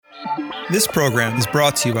This program is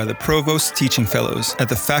brought to you by the Provost Teaching Fellows at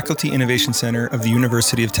the Faculty Innovation Center of the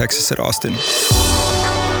University of Texas at Austin.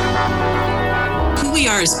 Who we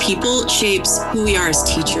are as people shapes who we are as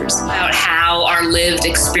teachers. About how our lived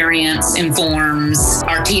experience informs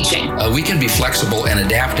our teaching. We can be flexible and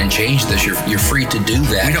adapt and change this. You're free to do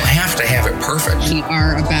that. We don't have to have it perfect. We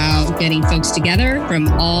are about getting folks together from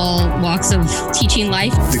all walks of teaching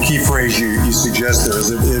life. The key phrase you suggest there is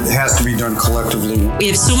that it has to be done collectively. We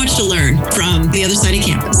have so much to learn from the other side of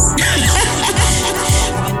campus.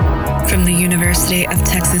 From the University of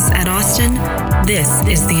Texas at Austin, this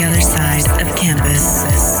is The Other Side of Campus.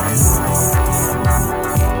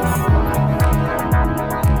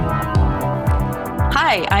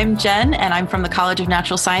 Hi, I'm Jen, and I'm from the College of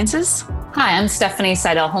Natural Sciences. Hi, I'm Stephanie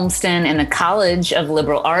Seidel-Holmston in the College of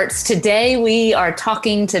Liberal Arts. Today we are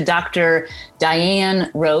talking to Dr.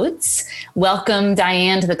 Diane Rhodes. Welcome,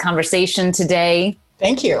 Diane, to the conversation today.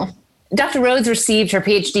 Thank you. Dr. Rhodes received her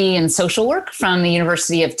PhD in social work from the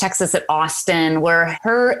University of Texas at Austin, where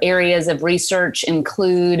her areas of research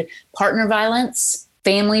include partner violence,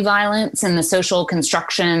 family violence, and the social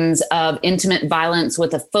constructions of intimate violence,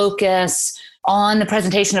 with a focus on the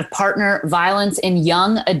presentation of partner violence in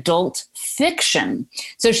young adult fiction.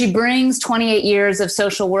 So she brings 28 years of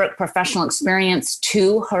social work professional experience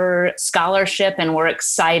to her scholarship, and we're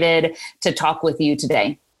excited to talk with you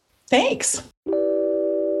today. Thanks.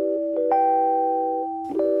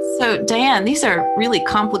 So, Diane, these are really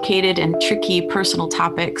complicated and tricky personal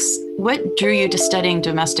topics. What drew you to studying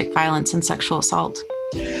domestic violence and sexual assault?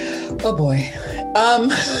 Oh, boy.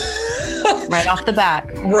 Right off the bat.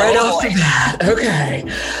 Off the bat. Okay.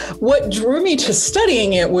 What drew me to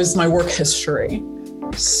studying it was my work history.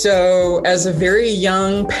 So as a very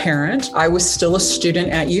young parent, I was still a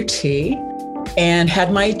student at UT and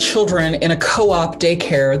had my children in a co-op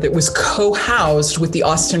daycare that was co-housed with the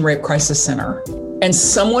Austin Rape Crisis Center. And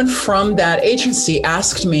someone from that agency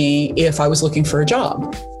asked me if I was looking for a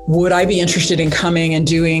job. Would I be interested in coming and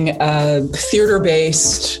doing a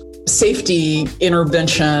theater-based safety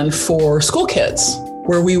intervention for school kids,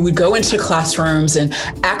 where we would go into classrooms and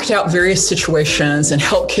act out various situations and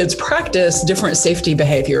help kids practice different safety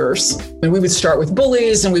behaviors. And we would start with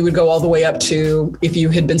bullies and we would go all the way up to if you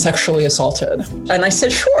had been sexually assaulted. And I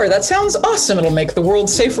said, sure, that sounds awesome. It'll make the world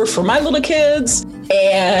safer for my little kids.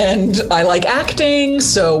 And I like acting,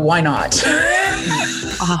 so why not?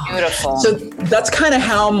 Oh, beautiful. So that's kind of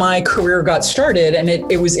how my career got started. And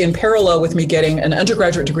it was in parallel with me getting an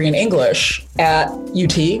undergraduate degree in English at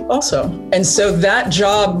UT also. And so that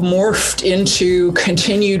job morphed into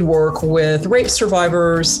continued work with rape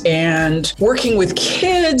survivors and working with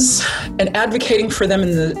kids and advocating for them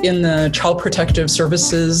in the child protective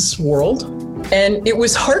services world. And it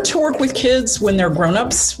was hard to work with kids when their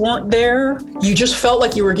grown-ups weren't there. You just felt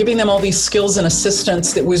like you were giving them all these skills and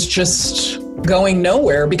assistance that was just going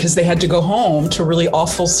nowhere because they had to go home to really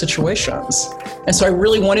awful situations. And so I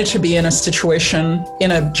really wanted to be in a situation,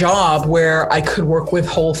 in a job where I could work with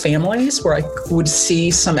whole families, where I would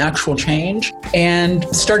see some actual change, and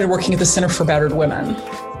started working at the Center for Battered Women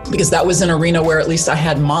because that was an arena where at least I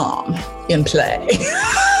had mom in play.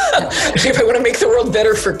 If I want to make the world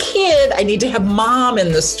better for kid, I need to have mom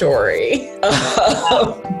in the story.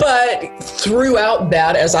 But throughout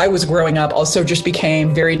that, as I was growing up, also just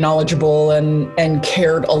became very knowledgeable and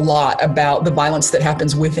cared a lot about the violence that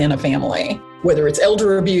happens within a family, whether it's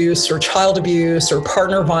elder abuse or child abuse or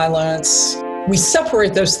partner violence. We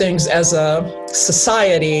separate those things as a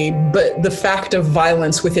society, but the fact of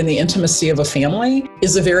violence within the intimacy of a family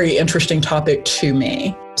is a very interesting topic to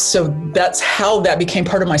me. So that's how that became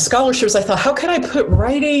part of my scholarships. I thought, how can I put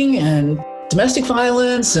writing and domestic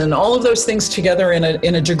violence and all of those things together in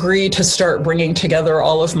a degree to start bringing together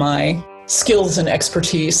all of my skills and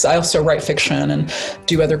expertise. I also write fiction and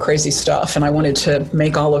do other crazy stuff, and I wanted to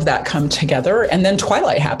make all of that come together. And then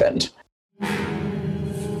Twilight happened.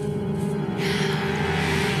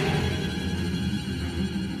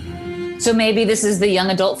 So maybe this is the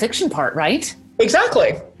young adult fiction part, right?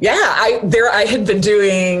 Exactly. Yeah, I had been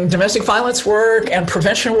doing domestic violence work and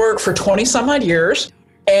prevention work for 20 some odd years.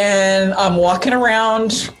 And I'm walking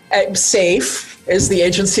around at SAFE is the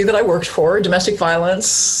agency that I worked for, domestic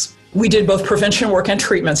violence. We did both prevention work and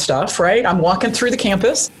treatment stuff, right? I'm walking through the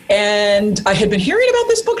campus and I had been hearing about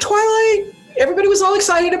this book, Twilight. Everybody was all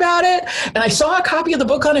excited about it. And I saw a copy of the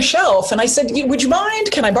book on a shelf and I said, would you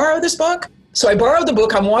mind? Can I borrow this book? So I borrowed the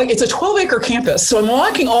book. It's a 12-acre campus. So I'm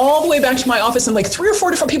walking all the way back to my office and like 3 or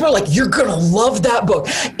 4 different people are like, you're going to love that book.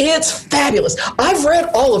 It's fabulous. I've read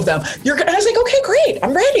all of them. And I was like, okay, great.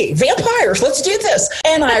 I'm ready. Vampires. Let's do this.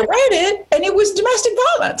 And I read it and it was domestic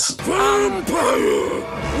violence.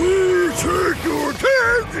 Vampire.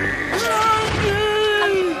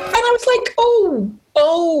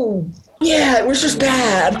 so, yeah, it was just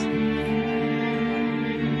bad.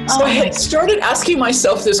 So I had started asking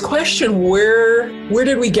myself this question, where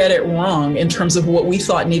did we get it wrong in terms of what we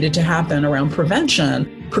thought needed to happen around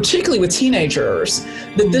prevention, particularly with teenagers,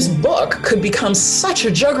 that this book could become such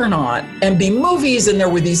a juggernaut and be movies, and there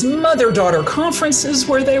were these mother-daughter conferences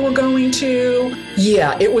where they were going to.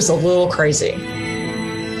 Yeah, it was a little crazy.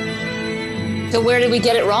 So where did we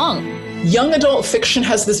get it wrong? Young adult fiction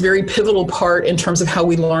has this very pivotal part in terms of how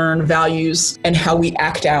we learn values and how we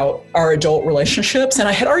act out our adult relationships. And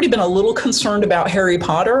I had already been a little concerned about Harry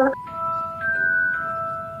Potter.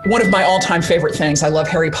 One of my all-time favorite things, I love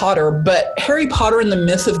Harry Potter, but Harry Potter and the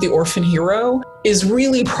myth of the orphan hero is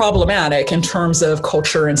really problematic in terms of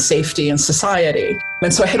culture and safety and society.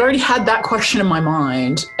 And so I had already had that question in my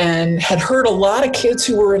mind and had heard a lot of kids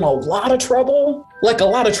who were in a lot of trouble. Like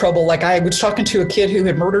I was talking to a kid who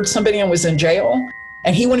had murdered somebody and was in jail,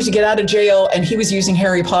 and he wanted to get out of jail, and he was using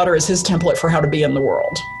Harry Potter as his template for how to be in the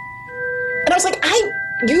world. And I was like,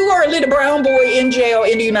 you are a little brown boy in jail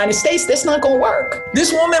in the United States. That's not going to work.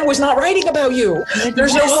 This woman was not writing about you.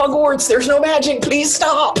 There's no Hogwarts. There's no magic. Please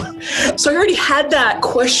stop. So I already had that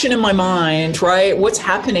question in my mind, right? What's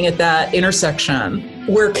happening at that intersection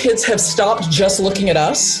where kids have stopped just looking at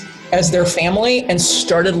us as their family and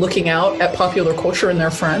started looking out at popular culture and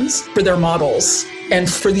their friends for their models and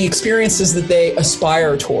for the experiences that they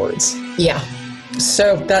aspire towards. Yeah.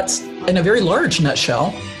 So that's, in a very large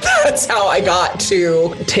nutshell, that's how I got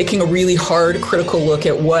to taking a really hard critical look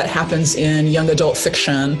at what happens in young adult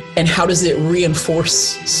fiction and how does it reinforce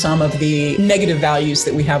some of the negative values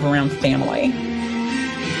that we have around family.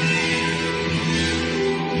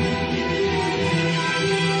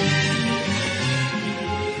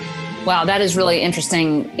 Wow, that is really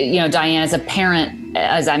interesting. You know, Diane, as a parent,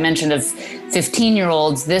 as I mentioned, of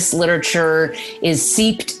 15-year-olds, this literature is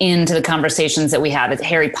seeped into the conversations that we have. It's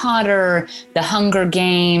Harry Potter, The Hunger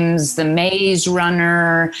Games, The Maze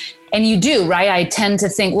Runner. And you do, right? I tend to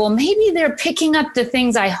think, well, maybe they're picking up the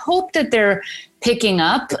things I hope that they're picking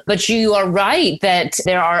up. But you are right that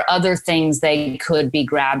there are other things they could be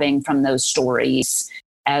grabbing from those stories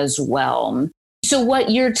as well. So what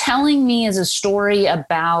you're telling me is a story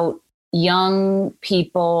about young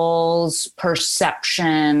people's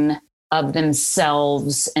perception of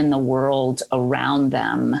themselves and the world around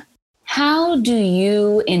them. How do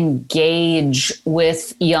you engage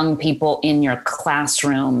with young people in your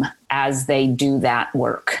classroom as they do that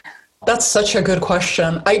work? That's such a good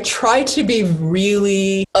question. I try to be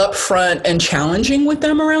really upfront and challenging with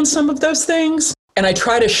them around some of those things. And I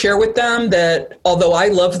try to share with them that although I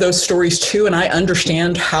love those stories too, and I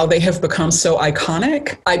understand how they have become so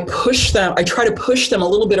iconic, I try to push them a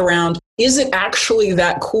little bit around, is it actually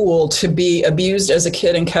that cool to be abused as a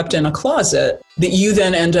kid and kept in a closet that you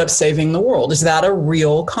then end up saving the world? Is that a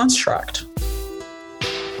real construct?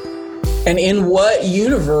 And in what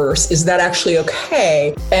universe is that actually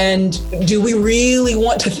okay? And do we really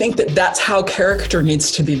want to think that that's how character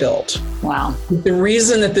needs to be built? Wow. The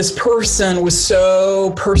reason that this person was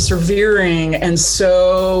so persevering and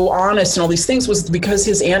so honest and all these things was because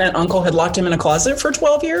his aunt and uncle had locked him in a closet for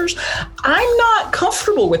 12 years. I'm not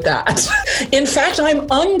comfortable with that. In fact, I'm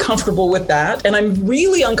uncomfortable with that. And I'm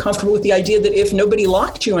really uncomfortable with the idea that if nobody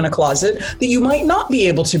locked you in a closet, that you might not be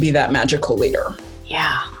able to be that magical leader.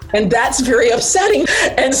 Yeah. And that's very upsetting.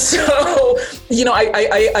 And so, you know,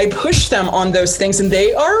 I push them on those things and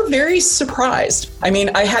they are very surprised. I mean,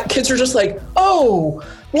 kids are just like, oh,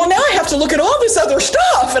 well, now I have to look at all this other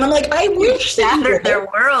stuff. And I'm like, I wish that you will. Their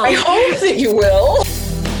world. I hope that you will.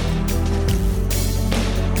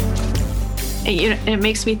 It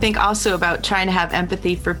makes me think also about trying to have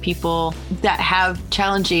empathy for people that have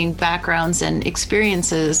challenging backgrounds and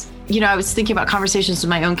experiences. You know, I was thinking about conversations with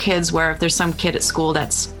my own kids where if there's some kid at school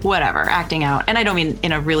that's whatever, acting out, and I don't mean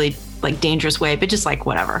in a really like dangerous way, but just like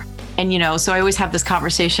whatever. And, you know, so I always have this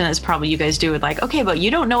conversation, as probably you guys do, with like, okay, but you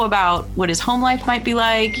don't know about what his home life might be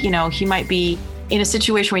like. You know, he might be in a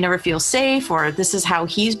situation where he never feels safe, or this is how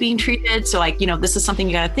he's being treated. So like, you know, this is something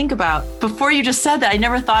you got to think about. Before you just said that, I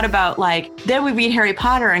never thought about like, then we read Harry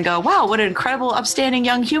Potter and go, wow, what an incredible, upstanding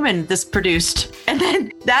young human this produced. And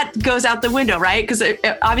then that goes out the window, right? Because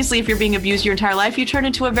obviously if you're being abused your entire life, you turn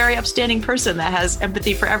into a very upstanding person that has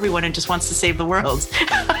empathy for everyone and just wants to save the world.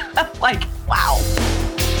 Like, wow.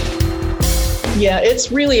 Yeah,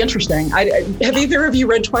 it's really interesting. Have either of you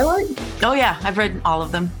read Twilight? Oh yeah, I've read all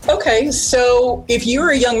of them. Okay, so if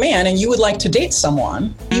you're a young man and you would like to date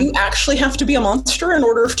someone, you actually have to be a monster in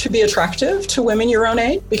order to be attractive to women your own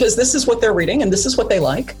age, because this is what they're reading and this is what they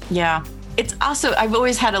like. Yeah. It's also, I've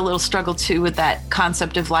always had a little struggle too with that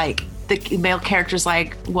concept of like, the male character's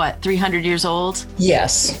like, what, 300 years old?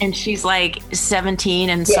 Yes. And she's like 17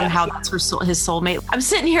 and somehow that's his soulmate. I'm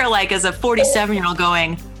sitting here like as a 47-year-old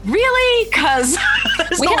going, really? Because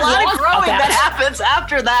there's a lot of growing that happens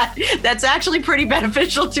after that. That's actually pretty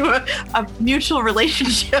beneficial to a mutual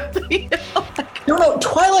relationship. You know? No,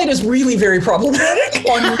 Twilight is really very problematic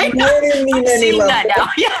on many levels. That now.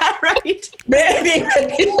 Yeah, right.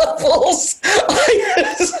 Many levels.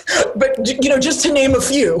 But, just to name a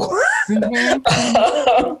few.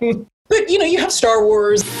 Mm-hmm. But, you have Star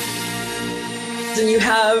Wars and you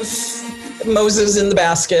have Moses in the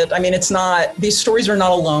basket. I mean, these stories are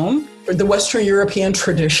not alone. The Western European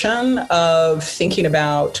tradition of thinking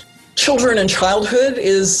about children and childhood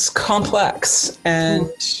is complex, and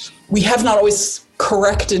we have not always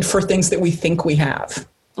corrected for things that we think we have.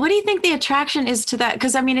 What do you think the attraction is to that?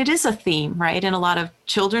 Because, I mean, it is a theme, right, in a lot of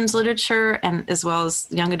children's literature and as well as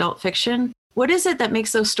young adult fiction. What is it that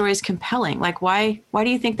makes those stories compelling? Like, why do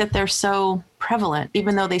you think that they're so prevalent,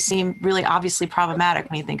 even though they seem really obviously problematic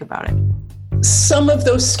when you think about it? Some of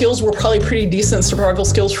those skills were probably pretty decent survival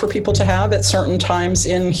skills for people to have at certain times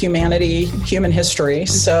in human history.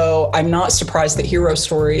 So I'm not surprised that hero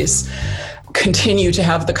stories continue to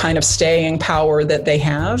have the kind of staying power that they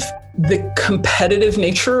have. The competitive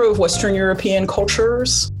nature of Western European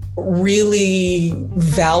cultures really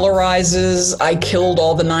valorizes, I killed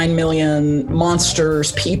all the 9 million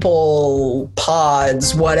monsters, people,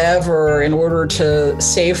 pods, whatever, in order to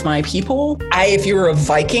save my people. If you were a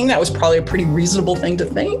Viking, that was probably a pretty reasonable thing to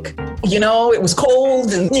think. It was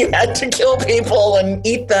cold and you had to kill people and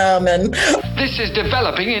eat them. And this is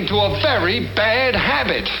developing into a very bad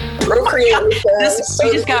habit. Procreate with them.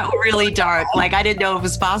 We just got really dark. Like, I didn't know if it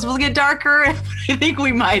was possible to get darker. I think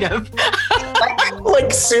we might have.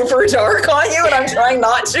 Like super dark on you, and I'm trying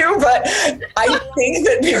not to, but I think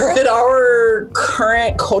that our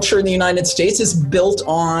current culture in the United States is built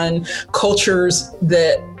on cultures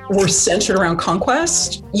that were centered around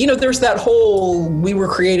conquest. There's that whole, we were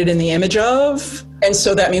created in the image of, and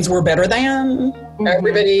so that means we're better than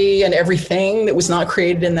everybody and everything that was not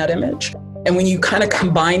created in that image. And when you kind of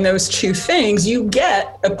combine those two things, you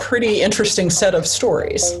get a pretty interesting set of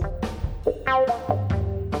stories.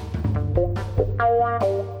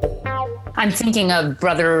 I'm thinking of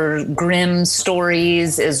Brother Grimm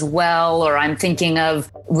stories as well, or I'm thinking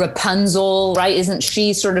of Rapunzel, right? Isn't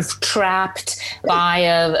she sort of trapped by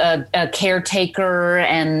a caretaker?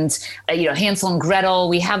 And, Hansel and Gretel.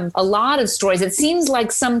 We have a lot of stories. It seems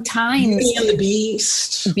like sometimes Beauty and the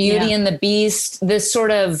Beast. Beauty and the Beast, this sort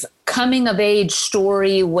of coming of age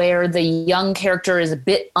story where the young character is a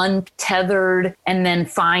bit untethered and then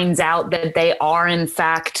finds out that they are in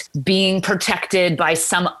fact being protected by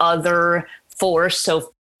some other force.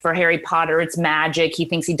 So for Harry Potter, it's magic. He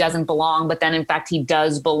thinks he doesn't belong, but then in fact he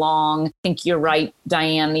does belong. I think you're right,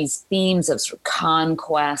 Diane, these themes of sort of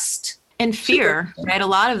conquest. And fear, right? A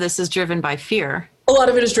lot of this is driven by fear. A lot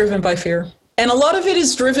of it is driven by fear. And a lot of it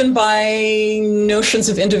is driven by notions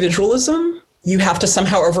of individualism. You have to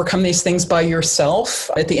somehow overcome these things by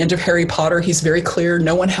yourself. At the end of Harry Potter, he's very clear,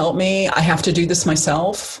 no one help me. I have to do this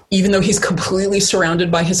myself. Even though he's completely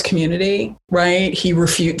surrounded by his community, right? He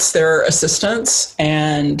refutes their assistance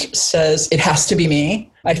and says, it has to be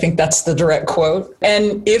me. I think that's the direct quote.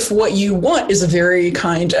 And if what you want is a very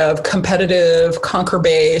kind of competitive,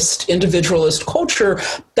 conquer-based, individualist culture,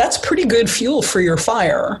 that's pretty good fuel for your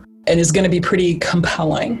fire and is going to be pretty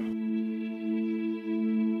compelling.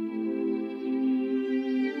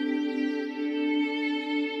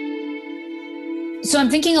 So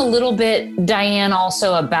I'm thinking a little bit, Diane,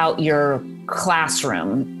 also about your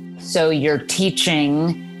classroom. So you're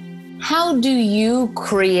teaching. How do you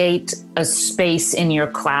create a space in your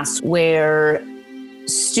class where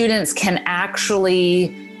students can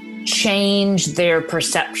actually change their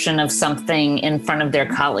perception of something in front of their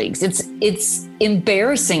colleagues? It's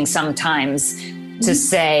embarrassing sometimes to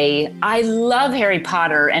say, I love Harry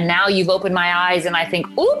Potter, and now you've opened my eyes and I think,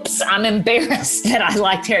 oops, I'm embarrassed that I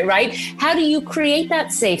liked Harry, right? How do you create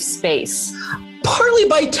that safe space? Partly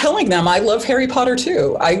by telling them I love Harry Potter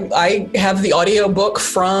too. I have the audiobook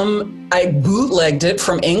I bootlegged it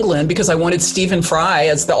from England because I wanted Stephen Fry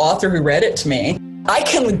as the author who read it to me. I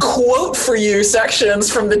can quote for you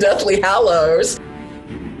sections from the Deathly Hallows.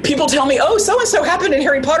 People tell me, oh, so-and-so happened in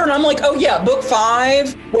Harry Potter. And I'm like, oh yeah, book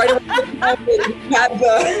 5. Right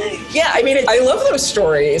I love those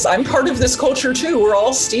stories. I'm part of this culture too. We're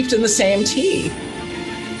all steeped in the same tea.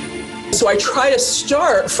 So I try to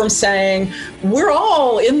start from saying, we're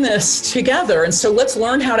all in this together. And so let's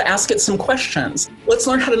learn how to ask it some questions. Let's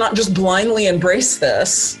learn how to not just blindly embrace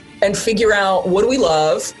this, and figure out, what do we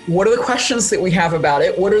love? What are the questions that we have about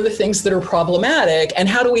it? What are the things that are problematic? And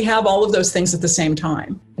how do we have all of those things at the same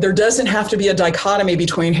time? There doesn't have to be a dichotomy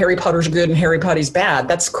between Harry Potter's good and Harry Potter's bad.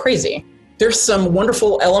 That's crazy. There's some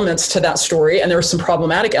wonderful elements to that story, and there are some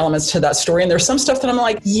problematic elements to that story. And there's some stuff that I'm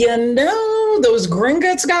like, those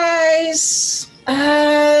Gringotts guys,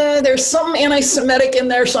 there's something anti-Semitic in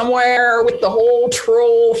there somewhere with the whole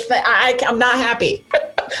troll thing. I'm not happy.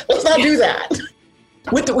 Let's not do that.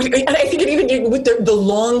 And I think it even did with the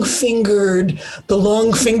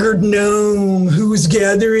long-fingered gnome who's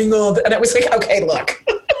gathering all that. And I was like, okay, look.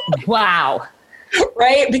 Wow.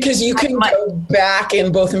 Right? Because you can go back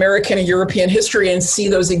in both American and European history and see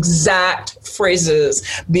those exact phrases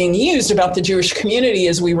being used about the Jewish community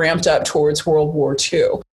as we ramped up towards World War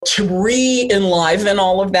II. To re-enliven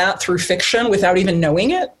all of that through fiction without even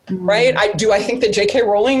knowing it, right? I think that J.K.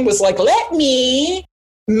 Rowling was like, let me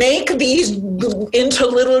make these into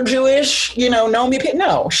little Jewish, gnome people.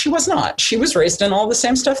 No, she was not. She was raised in all the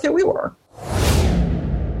same stuff that we were.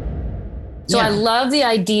 So I love the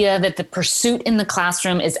idea that the pursuit in the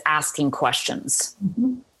classroom is asking questions.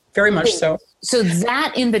 Mm-hmm. Very much so. So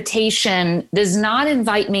that invitation does not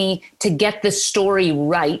invite me to get the story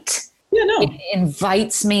right. Yeah, no. It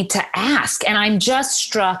invites me to ask. And I'm just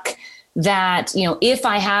struck that, if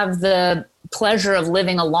I have the pleasure of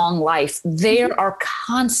living a long life, there are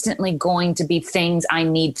constantly going to be things I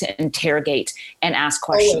need to interrogate and ask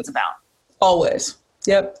questions about. Always.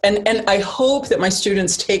 Yep. And I hope that my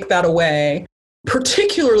students take that away,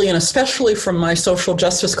 particularly and especially from my social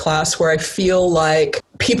justice class, where I feel like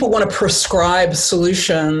people want to prescribe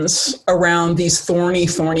solutions around these thorny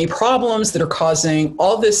problems that are causing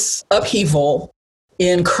all this upheaval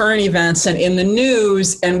in current events and in the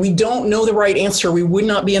news, and we don't know the right answer. We would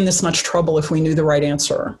not be in this much trouble if we knew the right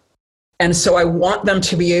answer. And so I want them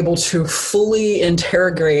to be able to fully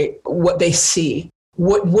interrogate what they see.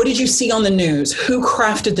 What did you see on the news? Who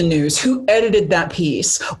crafted the news? Who edited that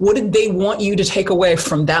piece? What did they want you to take away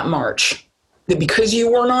from that march? That because you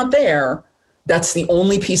were not there, that's the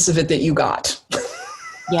only piece of it that you got.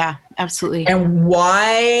 Yeah, absolutely. And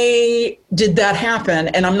why did that happen?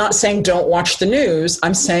 And I'm not saying don't watch the news.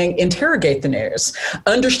 I'm saying interrogate the news.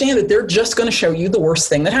 Understand that they're just going to show you the worst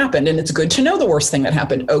thing that happened. And it's good to know the worst thing that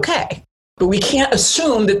happened. Okay. But we can't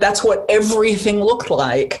assume that that's what everything looked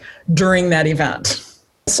like during that event.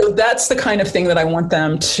 So that's the kind of thing that I want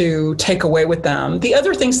them to take away with them. The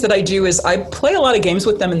other things that I do is I play a lot of games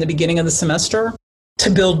with them in the beginning of the semester to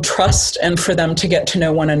build trust and for them to get to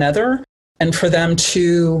know one another and for them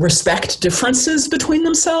to respect differences between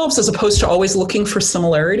themselves as opposed to always looking for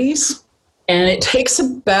similarities. And it takes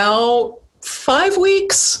about 5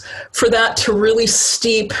 weeks for that to really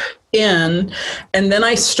steep in. And then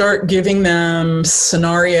I start giving them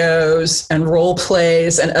scenarios and role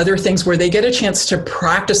plays and other things where they get a chance to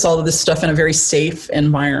practice all of this stuff in a very safe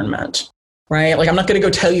environment, right? Like I'm not going to go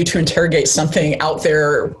tell you to interrogate something out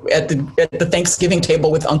there at the Thanksgiving table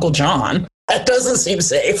with Uncle John. That doesn't seem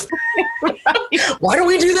safe. Why do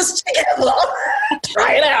we do this together?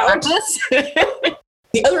 Try it out.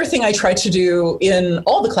 The other thing I try to do in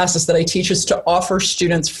all the classes that I teach is to offer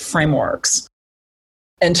students frameworks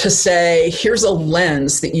and to say, here's a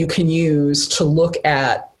lens that you can use to look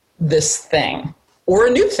at this thing or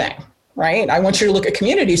a new thing, right? I want you to look at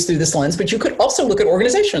communities through this lens, but you could also look at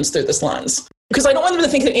organizations through this lens because I don't want them to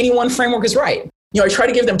think that any one framework is right. I try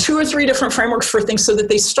to give them 2 or 3 different frameworks for things so that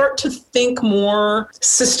they start to think more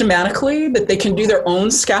systematically, that they can do their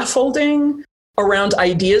own scaffolding around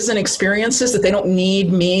ideas and experiences, that they don't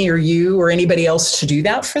need me or you or anybody else to do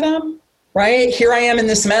that for them. Right? Here I am in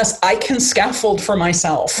this mess. I can scaffold for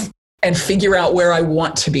myself and figure out where I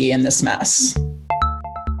want to be in this mess.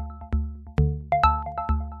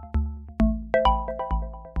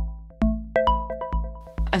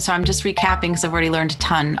 And so I'm just recapping because I've already learned a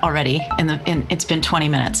ton already it's been 20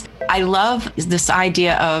 minutes. I love this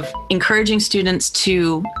idea of encouraging students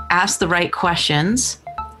to ask the right questions,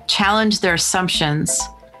 challenge their assumptions,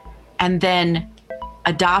 and then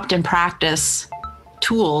adopt and practice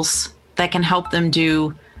tools that can help them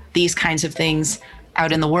do these kinds of things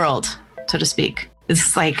out in the world, so to speak.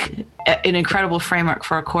 It's like an incredible framework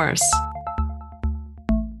for a course.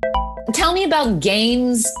 Tell me about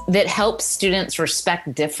games that help students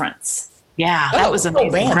respect difference. Yeah, that was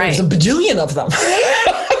amazing. Man, right. There's a bajillion of them.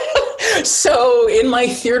 So in my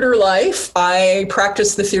theater life, I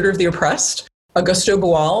practice the theater of the oppressed. Augusto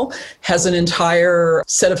Boal has an entire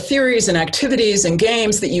set of theories and activities and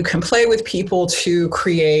games that you can play with people to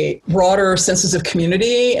create broader senses of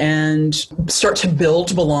community and start to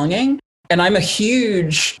build belonging. And I'm a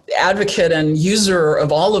huge advocate and user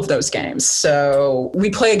of all of those games. So we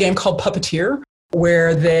play a game called Puppeteer,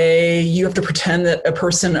 where you have to pretend that a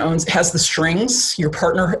person has the strings. Your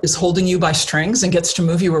partner is holding you by strings and gets to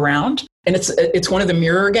move you around. And it's one of the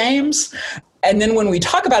mirror games. And then when we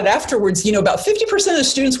talk about it afterwards, about 50% of the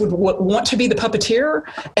students would want to be the puppeteer,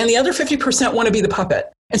 and the other 50% want to be the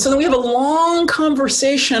puppet. And so then we have a long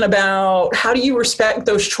conversation about how do you respect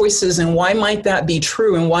those choices and why might that be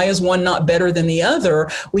true and why is one not better than the other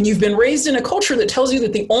when you've been raised in a culture that tells you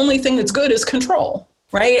that the only thing that's good is control,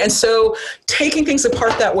 right? And so taking things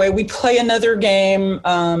apart that way, we play another game,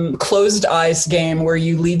 closed eyes game, where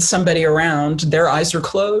you lead somebody around, their eyes are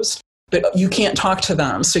closed, but you can't talk to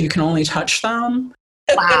them, so you can only touch them.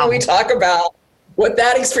 And then we talk about what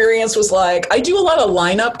that experience was like. I do a lot of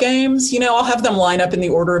lineup games. I'll have them line up in the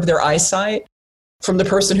order of their eyesight, from the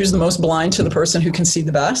person who's the most blind to the person who can see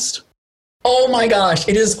the best. Oh my gosh,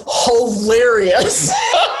 it is hilarious.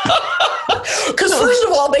 Because first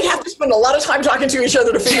of all, they have to spend a lot of time talking to each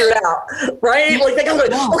other to figure it out, right? Like they go,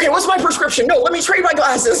 okay, what's my prescription? No, let me trade my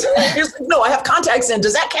glasses. No, I have contacts in.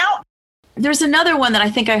 Does that count? There's another one that I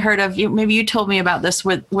think I heard of. Maybe you told me about this,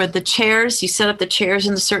 where the chairs, you set up the chairs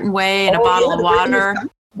in a certain way and a bottle of water.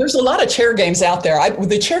 There's a lot of chair games out there.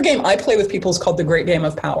 The chair game I play with people is called the Great Game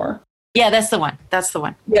of Power. Yeah, that's the one. That's the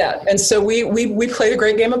one. Yeah, and so we play the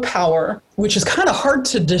Great Game of Power, which is kind of hard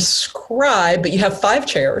to describe, but you have 5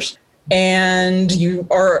 chairs. And you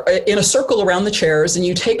are in a circle around the chairs, and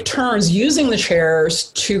you take turns using the chairs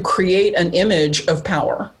to create an image of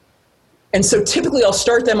power. And so typically I'll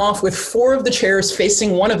start them off with 4 of the chairs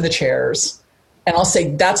facing one of the chairs, and I'll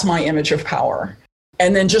say, that's my image of power.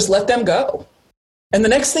 And then just let them go. And the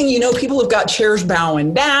next thing you know, people have got chairs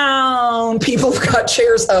bowing down, people have got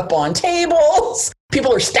chairs up on tables,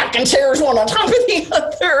 people are stacking chairs one on top of the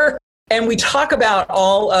other. And we talk about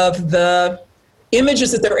all of the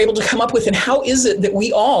images that they're able to come up with, and how is it that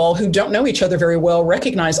we all, who don't know each other very well,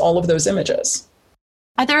 recognize all of those images.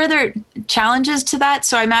 Are there other challenges to that?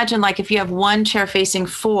 So I imagine, like, if you have one chair facing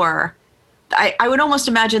 4, I would almost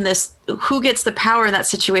imagine this, who gets the power in that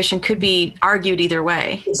situation could be argued either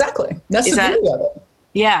way. Exactly. That's the beauty of it.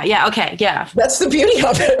 Yeah, okay, yeah. That's the beauty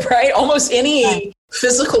of it, right? Almost any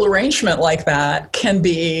physical arrangement like that can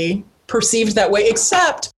be perceived that way,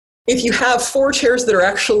 except if you have 4 chairs that are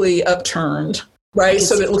actually upturned, right?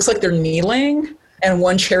 So that it looks like they're kneeling, and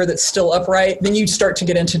one chair that's still upright, then you start to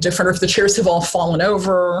get into different, or if the chairs have all fallen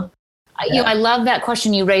over. I love that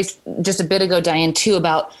question you raised just a bit ago, Diane, too,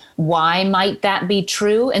 about why might that be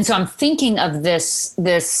true? And so I'm thinking of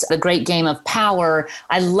the Great Game of Power.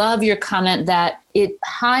 I love your comment that it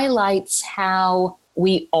highlights how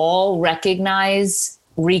we all recognize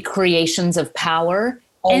recreations of power.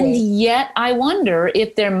 Always. And yet I wonder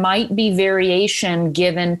if there might be variation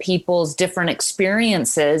given people's different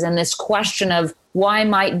experiences. And this question of why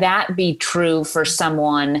might that be true for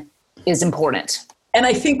someone is important. And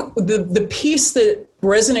I think the piece that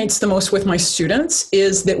resonates the most with my students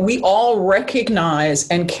is that we all recognize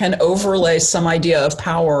and can overlay some idea of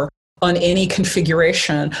power on any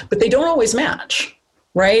configuration, but they don't always match,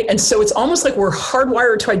 right? And so it's almost like we're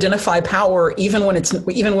hardwired to identify power even when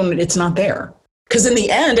it's not there. Because in the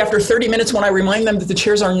end, after 30 minutes, when I remind them that the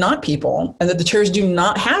chairs are not people and that the chairs do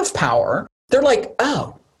not have power, they're like,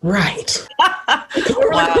 oh, right.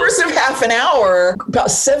 Over the course of half an hour, about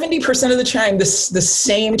 70% of the time, the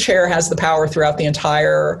same chair has the power throughout the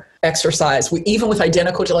entire exercise. Even with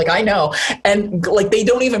identical, like, I know. And like, they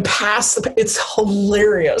don't even pass. It's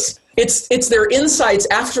hilarious. It's their insights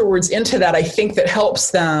afterwards into that, I think, that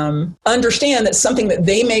helps them understand that something that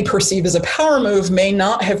they may perceive as a power move may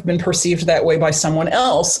not have been perceived that way by someone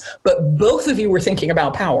else, but both of you were thinking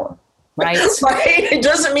about power. Right. Right. It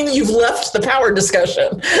doesn't mean that you've left the power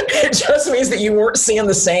discussion. It just means that you weren't seeing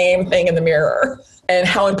the same thing in the mirror, and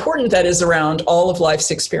how important that is around all of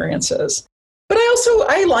life's experiences. But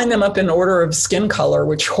I line them up in order of skin color,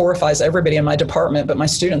 which horrifies everybody in my department, but my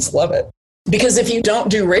students love it. Because if you don't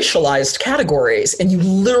do racialized categories and you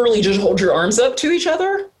literally just hold your arms up to each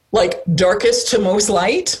other, like darkest to most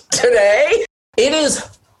light today, it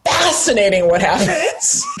is fascinating what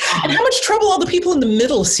happens and how much trouble all the people in the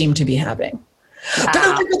middle seem to be having.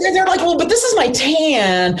 Wow. They're like, well, but this is my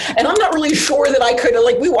tan, and I'm not really sure that I could,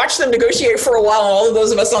 like, we watched them negotiate for a while, and all of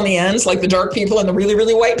those of us on the ends, like the dark people and the really,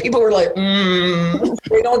 really white people, were like,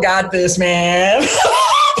 we don't got this, man.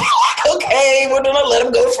 Okay, we're going to let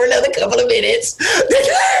them go for another couple of minutes.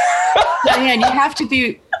 Diane, you have to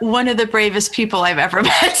be one of the bravest people I've ever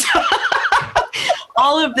met.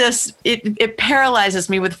 All of this, it paralyzes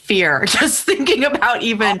me with fear, just thinking about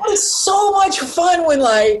even. It was so much fun when,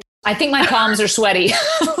 like, I think my palms are sweaty.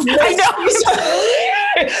 I know.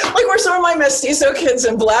 Like where some of my mestizo kids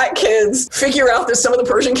and black kids figure out that some of the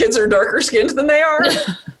Persian kids are darker skinned than they are.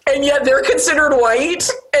 And yet they're considered white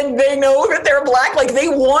and they know that they're black. Like they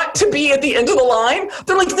want to be at the end of the line.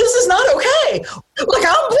 They're like, this is not okay. Like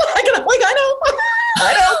I'm black. And I'm like, I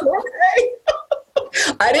know.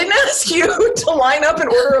 Okay. I didn't ask you to line up in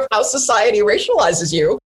order of how society racializes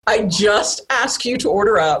you. I just ask you to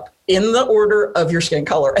order up in the order of your skin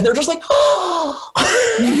color. And they're just like, oh,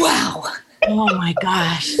 wow. Oh my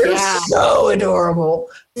gosh. They're so adorable.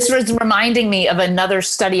 This was reminding me of another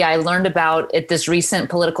study I learned about at this recent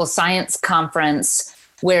political science conference,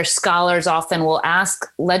 where scholars often will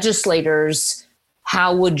ask legislators,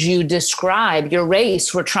 how would you describe your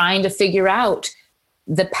race? We're trying to figure out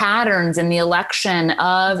the patterns in the election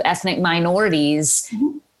of ethnic minorities.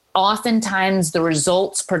 Mm-hmm. Oftentimes the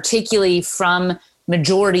results, particularly from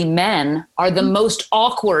majority men, are the most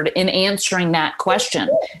awkward in answering that question.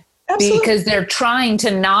 Absolutely. Because they're trying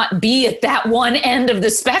to not be at that one end of the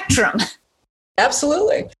spectrum.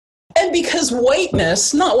 Absolutely. And because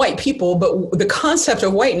whiteness, not white people, but the concept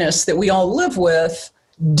of whiteness that we all live with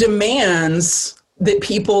demands that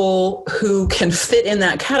people who can fit in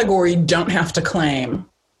that category don't have to claim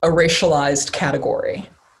a racialized category.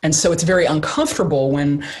 And so it's very uncomfortable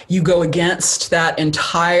when you go against that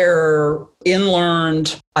entire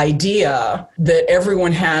inlearned idea that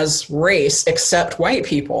everyone has race except white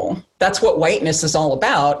people. That's what whiteness is all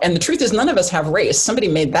about. And the truth is none of us have race. Somebody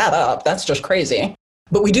made that up. That's just crazy.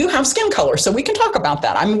 But we do have skin color, so we can talk about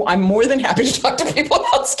that. I'm more than happy to talk to people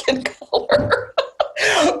about skin color.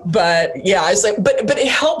 But yeah, I was like, but it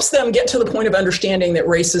helps them get to the point of understanding that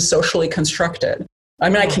race is socially constructed. I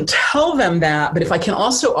mean, I can tell them that, but if I can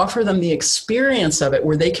also offer them the experience of it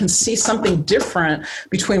where they can see something different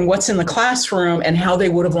between what's in the classroom and how they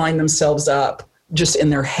would have lined themselves up just in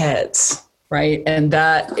their heads, right? And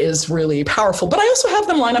that is really powerful. But I also have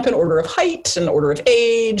them line up in order of height, in order of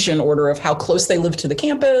age, in order of how close they live to the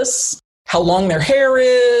campus, how long their hair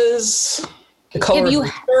is, the color of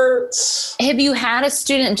their shirts. Have you had a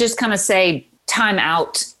student just kind of say, time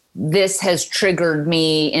out? This has triggered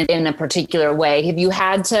me in a particular way. Have you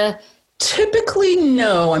had to? Typically,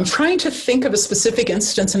 no. I'm trying to think of a specific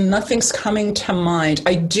instance and nothing's coming to mind.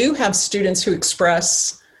 I do have students who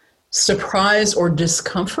express surprise or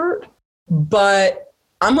discomfort, but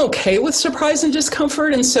I'm okay with surprise and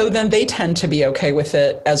discomfort. And so then they tend to be okay with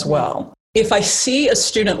it as well. If I see a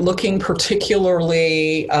student looking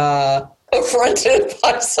particularly affronted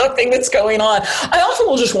by something that's going on, I often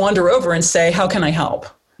will just wander over and say, how can I help?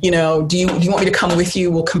 You know, do you want me to come with you?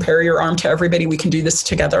 We'll compare your arm to everybody. We can do this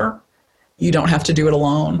together. You don't have to do it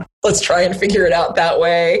alone. Let's try and figure it out that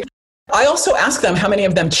way. I also ask them how many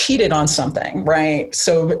of them cheated on something, right?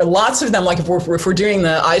 So lots of them, like if we're doing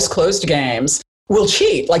the eyes closed games, will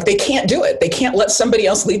cheat. Like they can't do it. They can't let somebody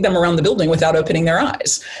else lead them around the building without opening their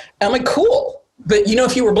eyes. And I'm like, cool. But you know,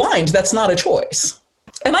 if you were blind, that's not a choice.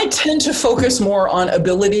 And I tend to focus more on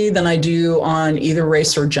ability than I do on either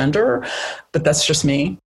race or gender, but that's just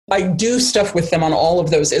me. I do stuff with them on all of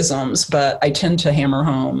those isms, but I tend to hammer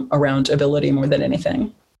home around ability more than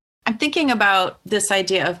anything. I'm thinking about this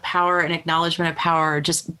idea of power and acknowledgement of power,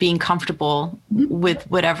 just being comfortable with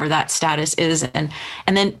whatever that status is, and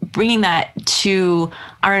then bringing that to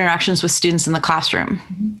our interactions with students in the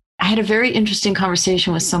classroom. I had a very interesting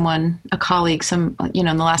conversation with someone, a colleague, in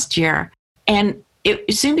the last year, and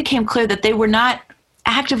it soon became clear that they were not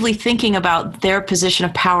actively thinking about their position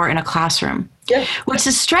of power in a classroom. Yeah. Which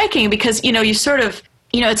is striking because, you sort of,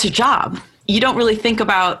 it's a job. You don't really think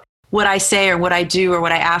about what I say or what I do or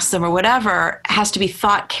what I ask them or whatever has to be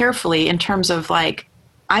thought carefully in terms of like,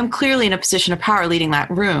 I'm clearly in a position of power leading that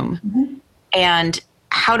room. Mm-hmm. And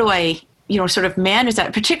how do I, sort of manage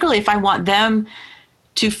that, particularly if I want them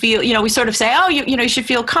to feel, we sort of say, oh, you should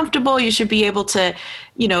feel comfortable. You should be able to,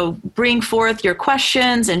 bring forth your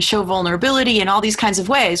questions and show vulnerability in all these kinds of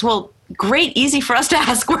ways. Well, great, easy for us to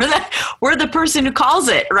ask. We're the person who calls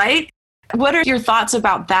it, right? What are your thoughts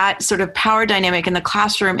about that sort of power dynamic in the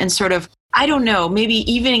classroom and sort of, I don't know, maybe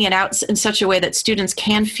evening it out in such a way that students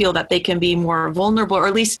can feel that they can be more vulnerable or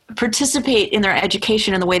at least participate in their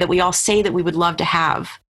education in the way that we all say that we would love to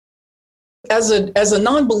have? As a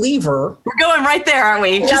non-believer, we're going right there, aren't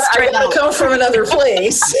we? Just I gotta come from another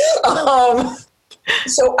place.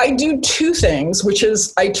 So I do two things, which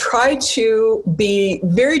is I try to be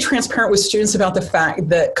very transparent with students about the fact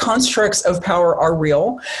that constructs of power are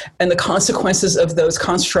real and the consequences of those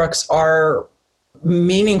constructs are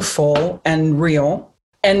meaningful and real.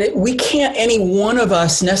 And we can't, any one of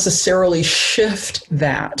us necessarily shift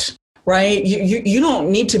that. right? You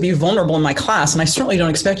don't need to be vulnerable in my class, and I certainly don't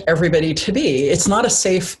expect everybody to be. It's not a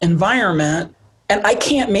safe environment, and I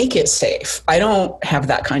can't make it safe. I don't have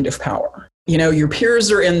that kind of power. You know, your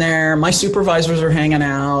peers are in there, my supervisors are hanging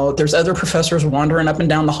out, there's other professors wandering up and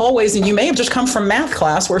down the hallways, and you may have just come from math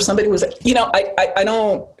class where somebody was, you know, I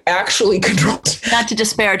don't actually control. Not to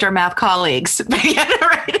disparage our math colleagues. Right.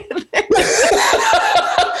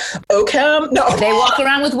 Okay, no. They walk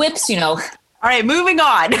around with whips, you know. All right, moving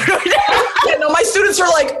on. Yeah, no, my students are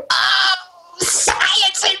like, oh,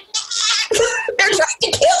 science and math. They're trying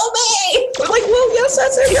to kill me. I'm like, well, yes,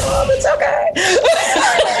 that's their job. It's okay.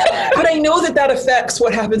 But I know that affects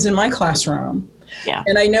what happens in my classroom. Yeah.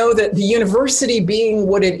 And I know that the university being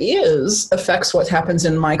what it is affects what happens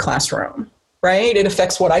in my classroom, right? It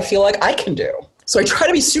affects what I feel like I can do. So I try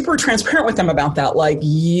to be super transparent with them about that. Like,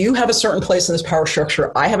 you have a certain place in this power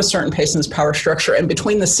structure. I have a certain place in this power structure. And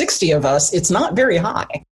between the 60 of us, it's not very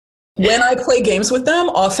high. When I play games with them,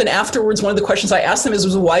 often afterwards, one of the questions I ask them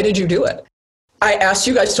is, why did you do it? I asked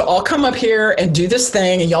you guys to all come up here and do this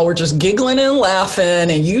thing, and y'all were just giggling and laughing,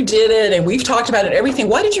 and you did it, and we've talked about it, everything.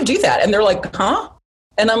 Why did you do that? And they're like, huh?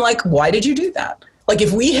 And I'm like, why did you do that? Like,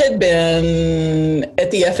 if we had been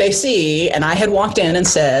at the FAC and I had walked in and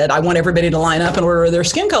said, I want everybody to line up and order their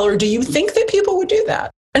skin color, do you think that people would do that?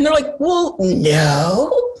 And they're like, well,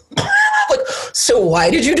 no. Like, so why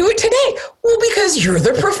did you do it today? Well, because you're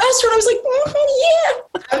the professor. And I was like,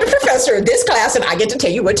 yeah, I'm the professor in this class and I get to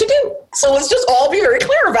tell you what to do. So let's just all be very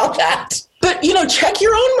clear about that. But, you know, check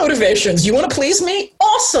your own motivations. You want to please me?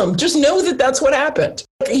 Awesome. Just know that that's what happened.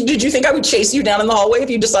 Did you think I would chase you down in the hallway if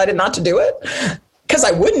you decided not to do it? Because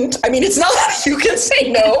I wouldn't. I mean, it's not like you can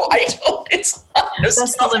say no. I don't. It's not.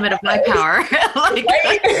 That's the limit of my power. Like,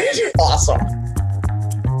 awesome.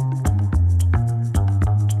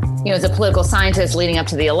 You know, as a political scientist leading up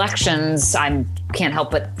to the elections, I can't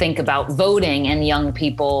help but think about voting and young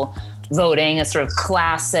people voting, a sort of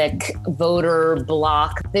classic voter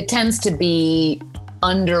bloc that tends to be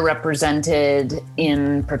underrepresented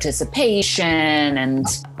in participation. And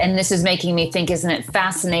this is making me think, isn't it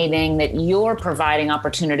fascinating that you're providing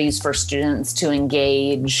opportunities for students to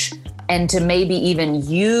engage and to maybe even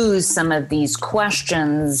use some of these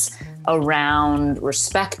questions around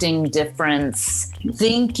respecting difference,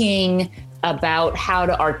 thinking about how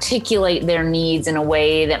to articulate their needs in a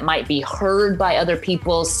way that might be heard by other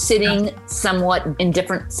people sitting somewhat in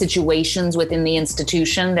different situations within the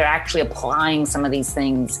institution. They're actually applying some of these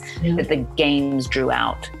things that the games drew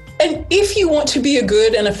out. And if you want to be a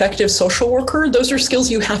good and effective social worker, those are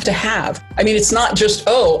skills you have to have. I mean, it's not just,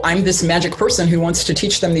 oh, I'm this magic person who wants to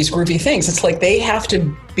teach them these groovy things. It's like they have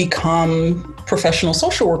to become professional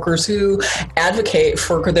social workers who advocate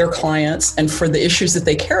for their clients and for the issues that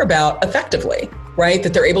they care about effectively, right?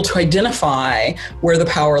 That they're able to identify where the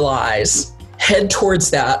power lies, head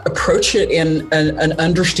towards that, approach it in an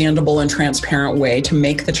understandable and transparent way to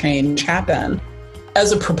make the change happen.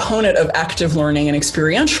 As a proponent of active learning and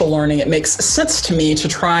experiential learning, it makes sense to me to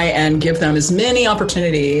try and give them as many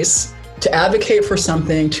opportunities to advocate for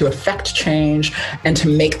something, to affect change, and to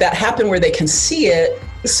make that happen where they can see it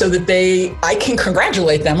so that I can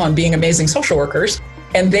congratulate them on being amazing social workers,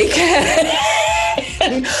 and they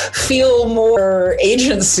can feel more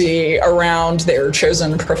agency around their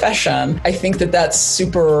chosen profession. I think that that's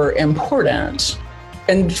super important.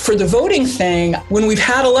 And for the voting thing, when we've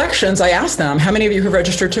had elections, I ask them, how many of you have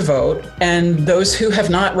registered to vote? And those who have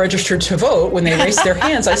not registered to vote, when they raise their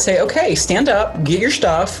hands, I say, okay, stand up, get your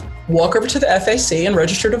stuff, walk over to the FAC and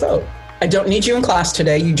register to vote. I don't need you in class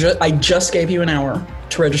today. I just gave you an hour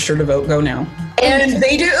to register to vote. Go now. And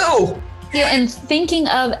they do. Yeah, and thinking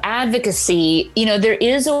of advocacy, you know, there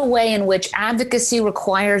is a way in which advocacy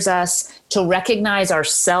requires us to recognize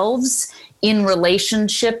ourselves in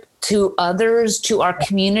relationship to others, to our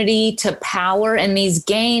community, to power. And these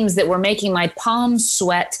games that were making my palms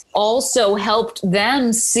sweat also helped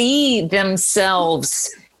them see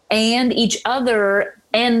themselves and each other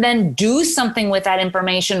and then do something with that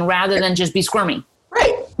information rather than just be squirmy.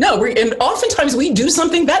 Right. No, and oftentimes we do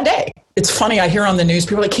something that day. It's funny, I hear on the news,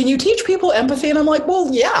 people are like, can you teach people empathy? And I'm like,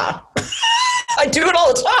 well, yeah, I do it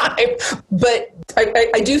all the time. But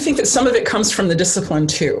I do think that some of it comes from the discipline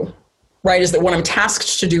too. Right, is that what I'm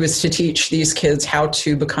tasked to do is to teach these kids how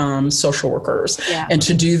to become social workers and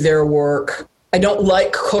to do their work. I don't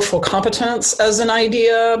like cultural competence as an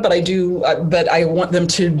idea, but I do. But I want them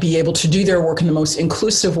to be able to do their work in the most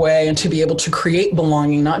inclusive way and to be able to create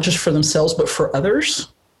belonging, not just for themselves, but for others.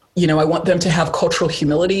 You know, I want them to have cultural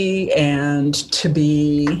humility and to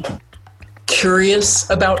be curious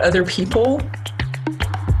about other people.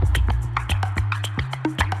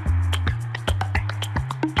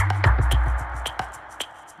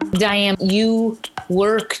 Diane, you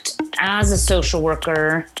worked as a social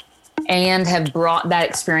worker and have brought that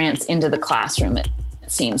experience into the classroom, it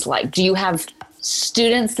seems like. Do you have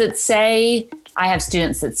students that say, I have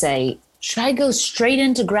students that say, should I go straight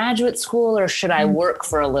into graduate school or should I work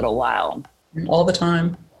for a little while? All the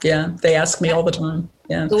time. Yeah. They ask me all the time.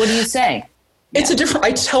 Yeah. So what do you say?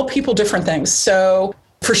 I tell people different things. So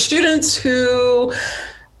for students who,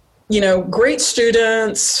 great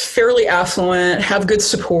students, fairly affluent, have good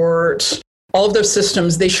support, all of those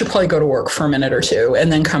systems, they should probably go to work for a minute or two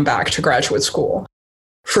and then come back to graduate school.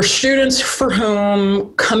 For students for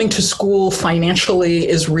whom coming to school financially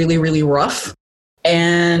is really, really rough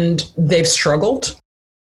and they've struggled,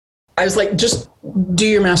 I was like, just do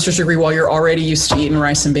your master's degree while you're already used to eating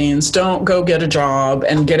rice and beans. Don't go get a job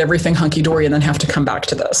and get everything hunky-dory and then have to come back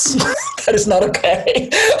to this. That is not okay.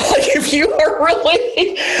 Like if you are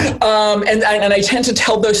really, and I tend to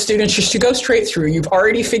tell those students just to go straight through. You've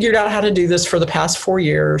already figured out how to do this for the past 4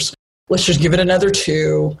 years. Let's just give it another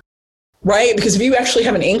 2, right? Because if you actually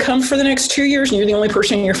have an income for the next 2 years and you're the only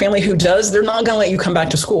person in your family who does, they're not going to let you come back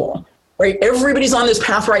to school. Right? Everybody's on this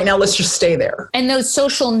path right now. Let's just stay there. And those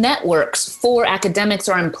social networks for academics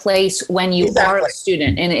are in place when you are a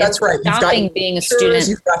student. And that's right. Stopping being a student.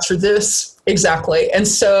 You've got your this. Exactly. And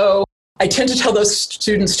so I tend to tell those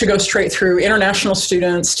students to go straight through, international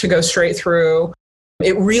students to go straight through.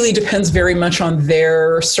 It really depends very much on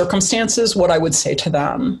their circumstances, what I would say to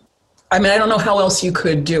them. I mean, I don't know how else you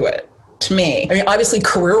could do it to me. I mean, obviously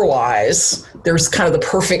career-wise, there's kind of the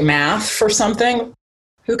perfect math for something.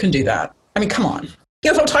 Who can do that? I mean, come on.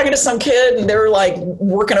 If I'm talking to some kid and they're like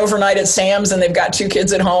working overnight at Sam's and they've got 2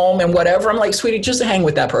 kids at home and whatever, I'm like, sweetie, just hang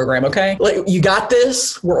with that program, okay? Like, you got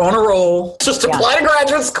this. We're on a roll. Just apply to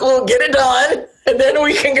graduate school, get it done, and then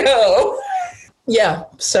we can go. Yeah,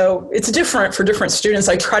 so it's different for different students.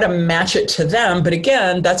 I try to match it to them. But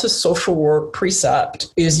again, that's a social work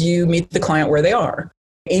precept, is you meet the client where they are.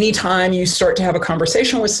 Anytime you start to have a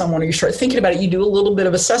conversation with someone or you start thinking about it, you do a little bit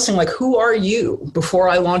of assessing, like, who are you before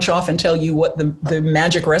I launch off and tell you what the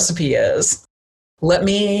magic recipe is? Let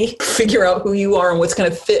me figure out who you are and what's going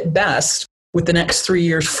to fit best with the next 3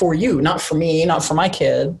 years for you, not for me, not for my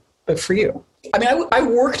kid, but for you. I mean, I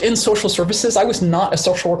worked in social services. I was not a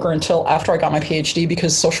social worker until after I got my PhD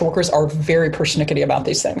because social workers are very persnickety about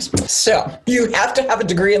these things. So you have to have a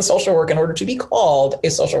degree in social work in order to be called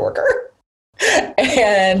a social worker.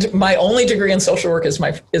 And my only degree in social work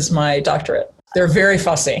is my doctorate. They're very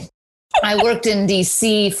fussy. I worked in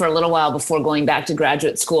DC for a little while before going back to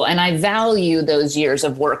graduate school. And I value those years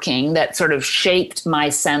of working that sort of shaped my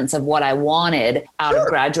sense of what I wanted out of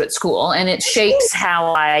graduate school. And it shapes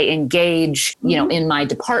how I engage, in my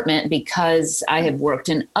department, because I have worked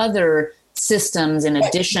in other systems in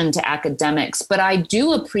addition to academics. But I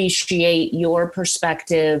do appreciate your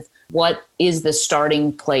perspective. What is the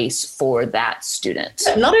starting place for that student?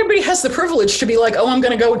 Not everybody has the privilege to be like, oh, I'm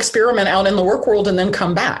going to go experiment out in the work world and then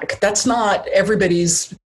come back. That's not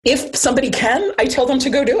everybody's. If somebody can, I tell them to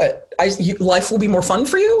go do it. Life will be more fun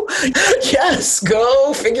for you. Yes,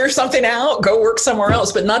 go figure something out, go work somewhere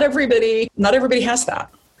else. But not everybody has that.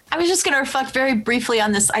 I was just going to reflect very briefly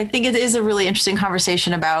on this. I think it is a really interesting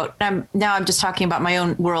conversation about, I'm just talking about my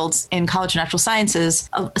own worlds in college of natural sciences.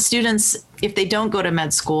 Students, if they don't go to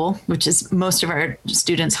med school, which is most of our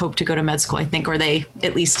students hope to go to med school, I think, or they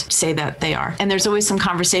at least say that they are. And there's always some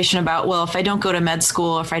conversation about, well, if I don't go to med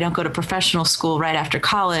school, if I don't go to professional school right after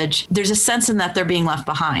college, there's a sense in that they're being left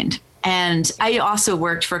behind. And I also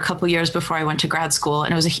worked for a couple years before I went to grad school,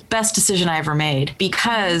 and it was the best decision I ever made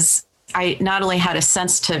because I not only had a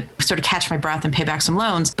sense to sort of catch my breath and pay back some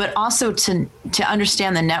loans, but also to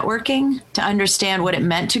understand the networking, to understand what it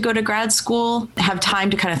meant to go to grad school, have time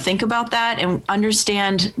to kind of think about that and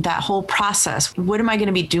understand that whole process. What am I going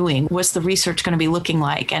to be doing? What's the research going to be looking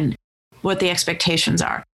like? And what the expectations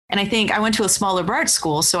are. And I think I went to a small liberal arts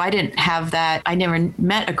school, so I didn't have that. I never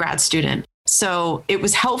met a grad student. So it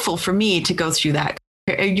was helpful for me to go through that.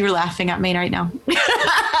 You're laughing at me right now.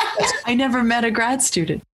 I never met a grad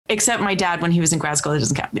student. Except my dad when he was in grad school, it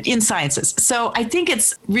doesn't count, but in sciences. So I think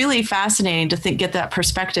it's really fascinating to get that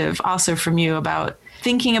perspective also from you about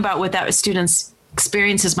thinking about what that student's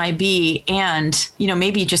experiences might be and,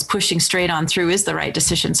 maybe just pushing straight on through is the right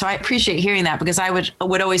decision. So I appreciate hearing that because I would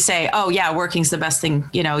always say, oh yeah, working's the best thing.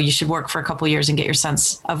 You should work for a couple of years and get your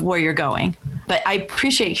sense of where you're going. But I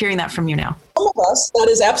appreciate hearing that from you now. Some of us, that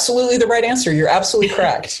is absolutely the right answer. You're absolutely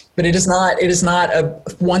correct. But it is not a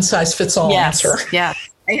one size fits all answer. Yeah.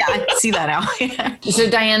 Yeah, I see that now. So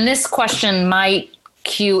Diane, this question might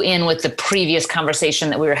cue in with the previous conversation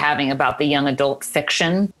that we were having about the young adult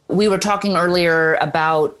fiction. We were talking earlier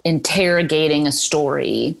about interrogating a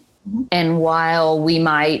story And while we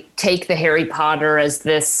might take the Harry Potter as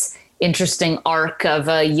this interesting arc of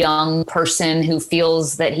a young person who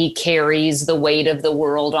feels that he carries the weight of the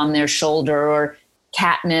world on their shoulder, or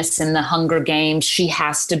Katniss in the Hunger Games, she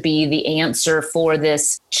has to be the answer for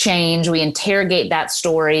this change. We interrogate that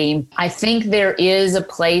story. I think there is a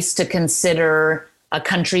place to consider a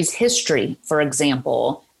country's history, for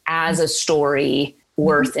example, as a story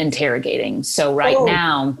worth interrogating. So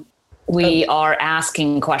now we are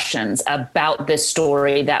asking questions about this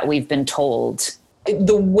story that we've been told.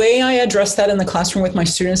 The way I address that in the classroom with my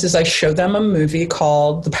students is I show them a movie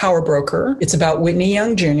called The Power Broker. It's about Whitney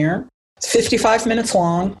Young Jr. It's 55 minutes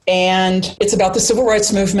long, and it's about the civil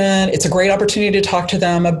rights movement. It's a great opportunity to talk to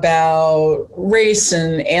them about race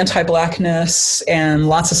and anti-Blackness and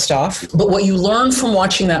lots of stuff. But what you learn from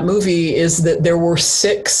watching that movie is that there were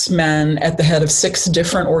 6 men at the head of 6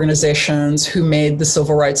 different organizations who made the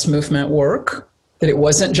civil rights movement work. That it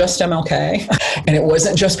wasn't just MLK, and it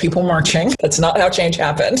wasn't just people marching. That's not how change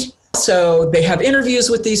happened. So they have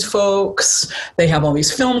interviews with these folks. They have all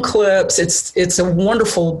these film clips. It's a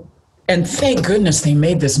wonderful. And thank goodness they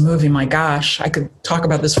made this movie. My gosh, I could talk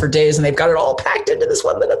about this for days, and they've got it all packed into this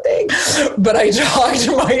one little thing. But I talked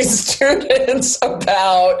to my students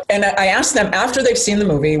about, and I asked them after they've seen the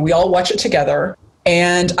movie, we all watch it together,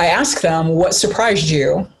 and I asked them, what surprised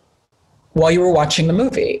you while you were watching the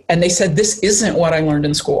movie? And they said, this isn't what I learned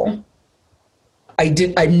in school.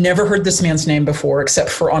 I've never heard this man's name before,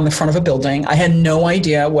 except for on the front of a building. I had no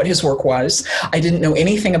idea what his work was. I didn't know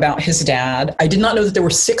anything about his dad. I did not know that there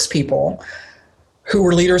were 6 people who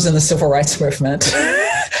were leaders in the civil rights movement.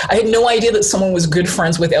 I had no idea that someone was good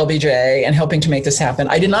friends with LBJ and helping to make this happen.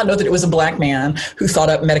 I did not know that it was a Black man who thought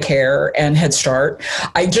up Medicare and Head Start.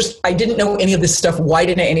 I didn't know any of this stuff. Why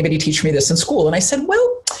didn't anybody teach me this in school? And I said,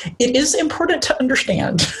 well, it is important to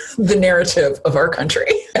understand the narrative of our country.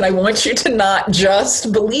 And I want you to not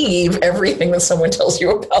just believe everything that someone tells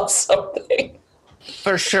you about something.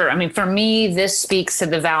 For sure. I mean, for me, this speaks to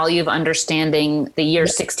the value of understanding the year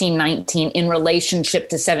 1619 in relationship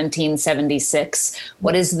to 1776.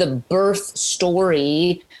 What is the birth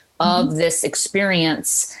story of this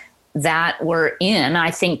experience that we're in?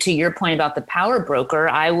 I think to your point about the power broker,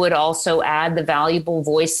 I would also add the valuable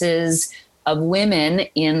voices of women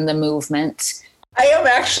in the movement. I am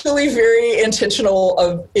actually very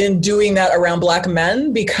intentional in doing that around Black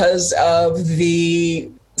men because of the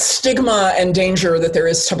stigma and danger that there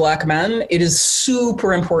is to Black men. It is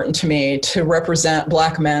super important to me to represent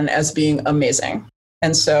Black men as being amazing.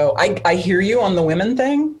 And so I hear you on the women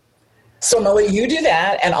thing. So I'm going to let you do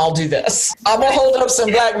that and I'll do this. I'm going to hold up some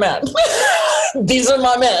Black men. These are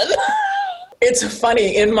my men. It's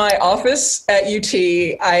funny, in my office at UT,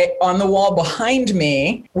 on the wall behind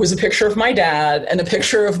me was a picture of my dad and a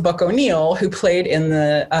picture of Buck O'Neill, who played in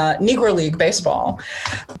the Negro League baseball.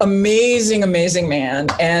 Amazing, amazing man.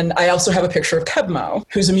 And I also have a picture of Kebmo,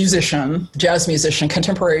 who's a musician, jazz musician,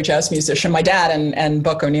 contemporary jazz musician. My dad and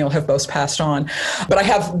Buck O'Neill have both passed on. But I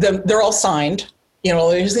have them, they're all signed. You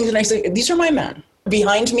know, there's things, and I say, these are my men.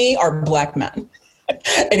 Behind me are Black men.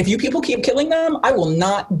 And if you people keep killing them, I will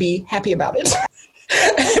not be happy about it.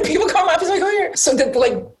 People come up and like, oh, here. So that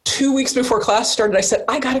like 2 weeks before class started, I said,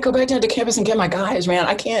 I got to go back down to campus and get my guys, man.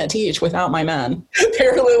 I can't teach without my men.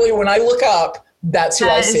 Apparently, when I look up, that's who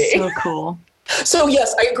I see. That is so cool. So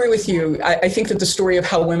yes, I agree with you. I think that the story of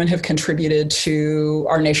how women have contributed to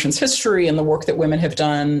our nation's history and the work that women have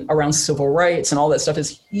done around civil rights and all that stuff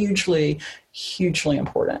is hugely, hugely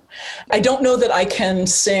important. I don't know that I can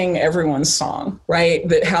sing everyone's song, right?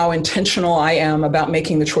 That how intentional I am about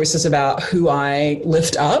making the choices about who I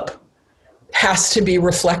lift up has to be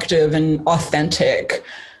reflective and authentic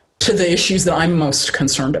to the issues that I'm most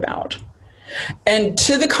concerned about. And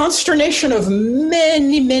to the consternation of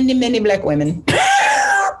many, many, many Black women,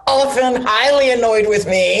 often highly annoyed with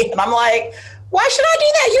me. And I'm like, why should I do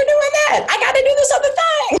that? You're doing that. I got to do this other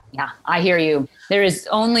thing. Yeah, I hear you. There is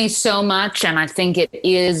only so much. And I think it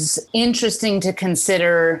is interesting to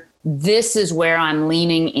consider this is where I'm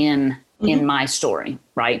leaning in my story,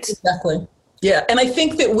 right? Exactly. Yeah. And I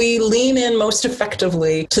think that we lean in most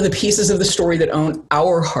effectively to the pieces of the story that own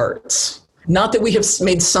our hearts. Not that we have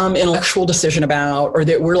made some intellectual decision about, or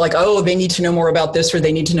that we're like, oh, they need to know more about this or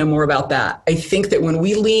they need to know more about that. I think that when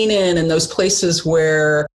we lean in those places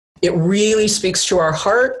where it really speaks to our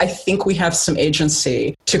heart, I think we have some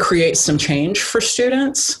agency to create some change for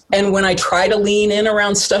students. And when I try to lean in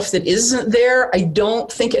around stuff that isn't there, I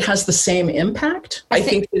don't think it has the same impact. I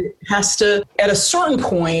think that it has to, at a certain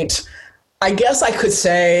point, I guess I could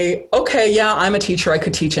say, okay, yeah, I'm a teacher. I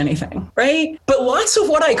could teach anything, right? But lots of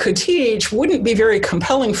what I could teach wouldn't be very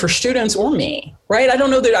compelling for students or me, right? I don't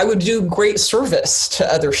know that I would do great service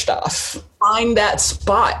to other stuff. Find that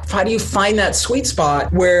spot. How do you find that sweet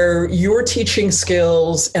spot where your teaching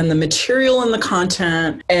skills and the material and the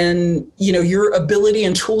content and, your ability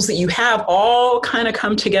and tools that you have all kind of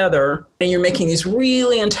come together, and you're making these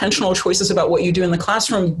really intentional choices about what you do in the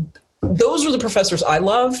classroom? Those were the professors I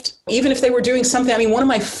loved, even if they were doing something. I mean, one of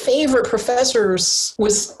my favorite professors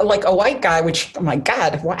was like a white guy, which, oh my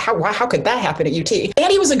God, how could that happen at UT?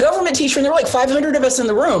 And he was a government teacher, and there were like 500 of us in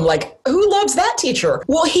the room. Like, who loves that teacher?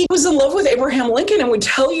 Well, he was in love with Abraham Lincoln and would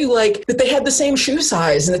tell you like that they had the same shoe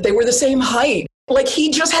size and that they were the same height. Like, he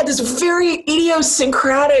just had this very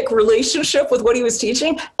idiosyncratic relationship with what he was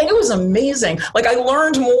teaching. And it was amazing. Like, I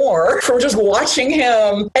learned more from just watching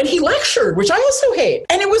him. And he lectured, which I also hate.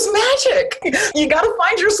 And it was magic. You got to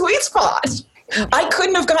find your sweet spot. I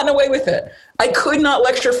couldn't have gotten away with it. I could not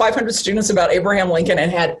lecture 500 students about Abraham Lincoln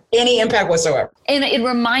and had any impact whatsoever. And it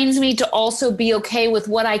reminds me to also be okay with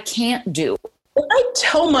what I can't do. I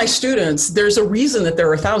tell my students, there's a reason that there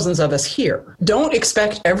are thousands of us here. Don't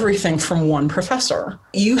expect everything from one professor.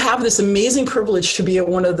 You have this amazing privilege to be at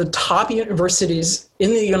one of the top universities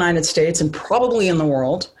in the United States and probably in the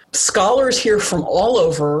world. Scholars here from all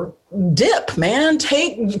over. Dip, man.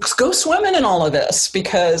 Go swimming in all of this,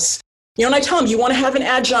 because and I tell them, you want to have an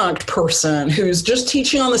adjunct person who's just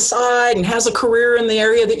teaching on the side and has a career in the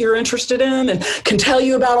area that you're interested in and can tell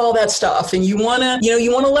you about all that stuff. And you want a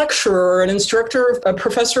lecturer, an instructor, a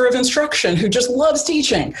professor of instruction who just loves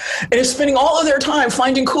teaching and is spending all of their time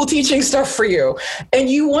finding cool teaching stuff for you. And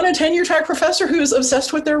you want a tenure track professor who's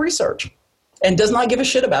obsessed with their research and does not give a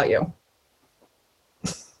shit about you.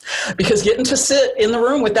 Because getting to sit in the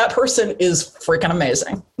room with that person is freaking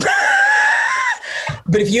amazing.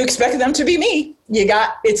 But if you expect them to be me,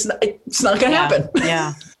 it's not going to happen.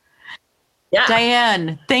 Yeah. Yeah.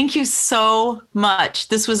 Diane, thank you so much.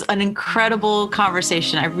 This was an incredible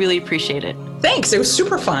conversation. I really appreciate it. Thanks. It was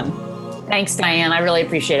super fun. Thanks, Diane. I really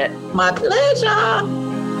appreciate it. My pleasure.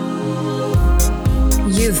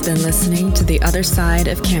 You've been listening to The Other Side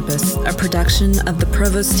of Campus, a production of the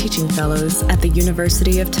Provost Teaching Fellows at the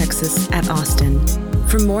University of Texas at Austin.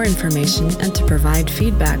 For more information and to provide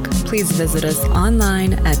feedback, please visit us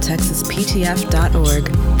online at texasptf.org.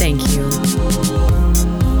 Thank you.